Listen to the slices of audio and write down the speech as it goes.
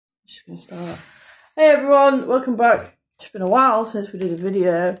Just gonna start. Hey everyone, welcome back. It's been a while since we did a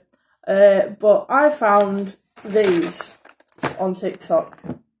video, but I found these on TikTok.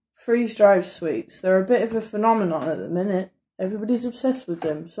 Freeze-dried sweets. They're a bit of a phenomenon at the minute. Everybody's obsessed with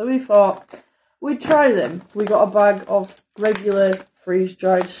them, so we thought we'd try them. We got a bag of regular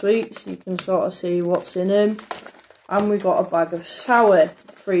freeze-dried sweets. You can sort of see what's in them. And we got a bag of sour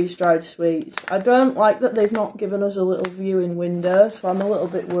freeze-dried sweets. I don't like that they've not given us a little viewing window, so I'm a little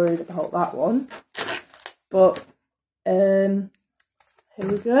bit worried about that one. But, here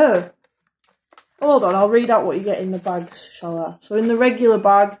we go. Hold on, I'll read out what you get in the bags, shall I? So in the regular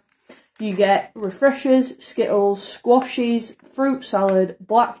bag, you get Refreshers, Skittles, Squashies, Fruit Salad,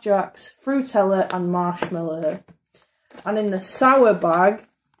 Blackjacks, Fruitella and Marshmallow. And in the sour bag,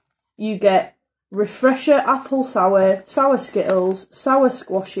 you get Refresher Apple Sour, Sour Skittles, Sour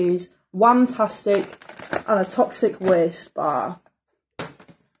Squashies, Whamtastic and a Toxic Waste bar.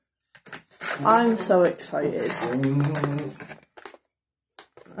 I'm so excited.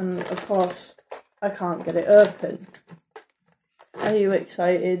 And of course, I can't get it open. Are you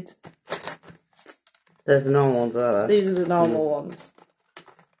excited? They're the normal ones, are they? These are the normal ones.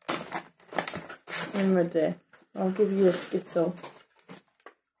 I'm ready. I'll give you a Skittle.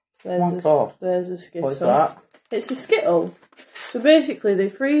 There's a Skittle. What's that? It's a Skittle. So basically they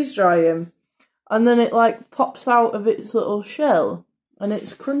freeze dry them and then it like pops out of its little shell and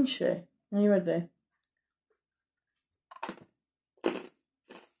it's crunchy. Are you ready?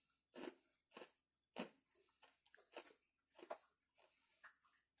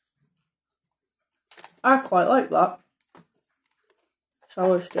 I quite like that.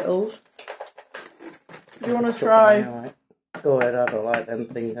 Sour Skittles. Do you want to try? Anyway. Go ahead, I don't like them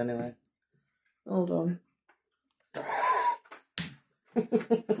things anyway. Hold on.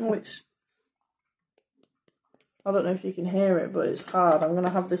 Oh, it's... I don't know if you can hear it, but it's hard. I'm going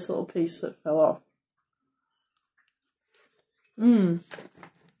to have this little piece that fell off.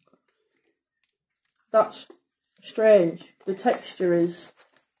 That's strange. The texture is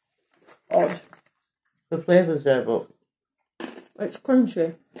odd. The flavour's there, but it's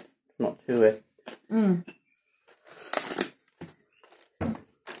crunchy. It's not chewy.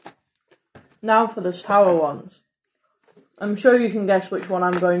 Now for the sour ones. I'm sure you can guess which one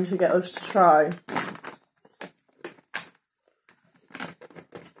I'm going to get us to try.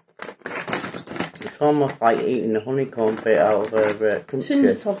 It's almost like eating the honeycomb bit out of a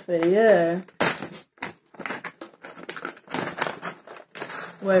Cinder toffee, yeah.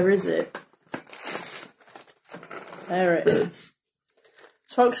 Where is it? There it is.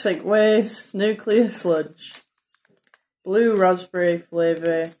 Toxic Waste, Nuclear Sludge. Blue raspberry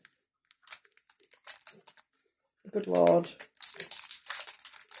flavour. Good lord.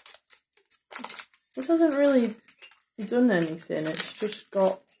 This hasn't really done anything, it's just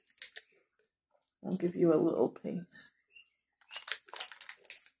got... I'll give you a little piece.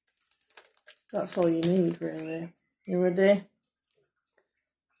 That's all you need, really. You ready?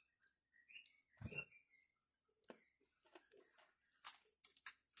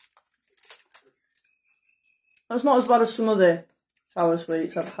 That's not as bad as some other sour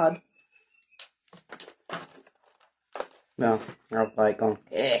sweets I've had. No, I've like gone,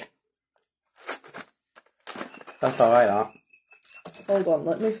 eh. That's alright, that. Hold on,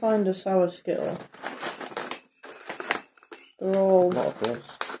 let me find a sour Skittle. They're all... A lot of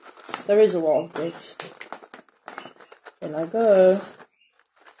dust. There is a lot of dust. In I go.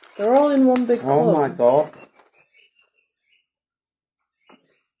 They're all in one big clump. Oh my god.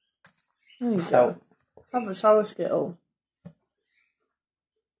 There you go. Have a sour Skittle.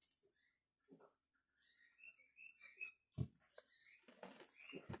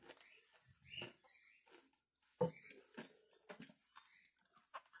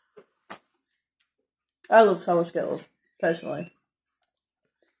 I love sour Skittles, personally.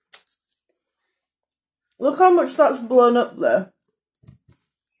 Look how much that's blown up there.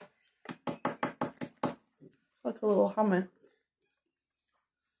 Like a little hammer.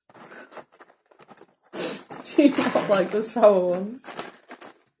 Do you not like the sour ones?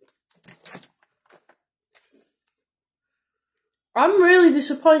 I'm really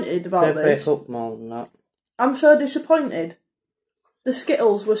disappointed about They this. break up more than that. I'm so disappointed. The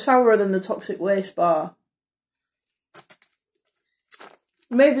Skittles were sourer than the Toxic Waste bar.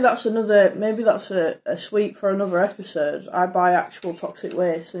 Maybe that's a sweet for another episode. I buy actual Toxic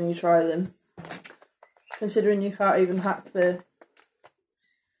Waste and you try them. Considering you can't even hack the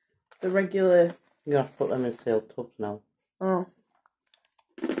regular... You have to put them in sealed tubs now. Oh.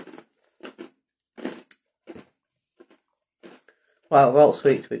 Well, what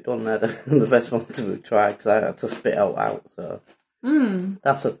sweets we've done there, the best ones we've tried, because I had to spit out, so...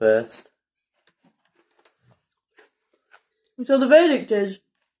 That's a first. So the verdict is...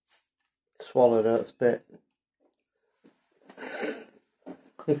 Swallow, don't spit.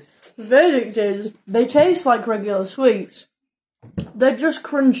 The verdict is, they taste like regular sweets. They're just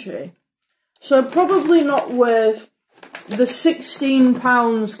crunchy. So probably not worth the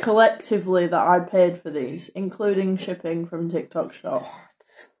 £16 collectively that I paid for these, including shipping from TikTok Shop.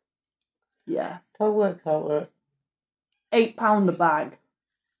 Yeah. That works out. £8 a bag.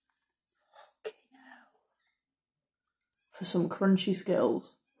 For some crunchy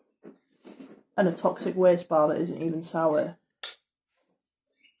Skittles. And a toxic waste bar that isn't even sour.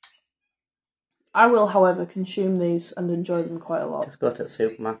 I will, however, consume these and enjoy them quite a lot. Just go to the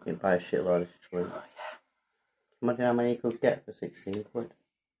supermarket and buy a shitload of sweets. Oh, yeah. Imagine how many you could get for 16 quid.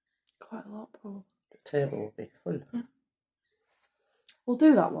 Quite a lot, probably. The table will be full. Yeah. We'll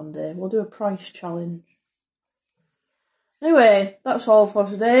do that one day. We'll do a price challenge. Anyway, that's all for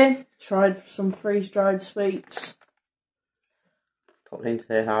today. Tried some freeze-dried sweets. Popped in to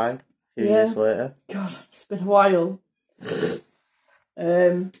say hi a few years later. God, it's been a while.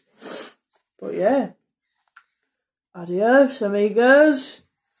 But yeah. Adios, amigos.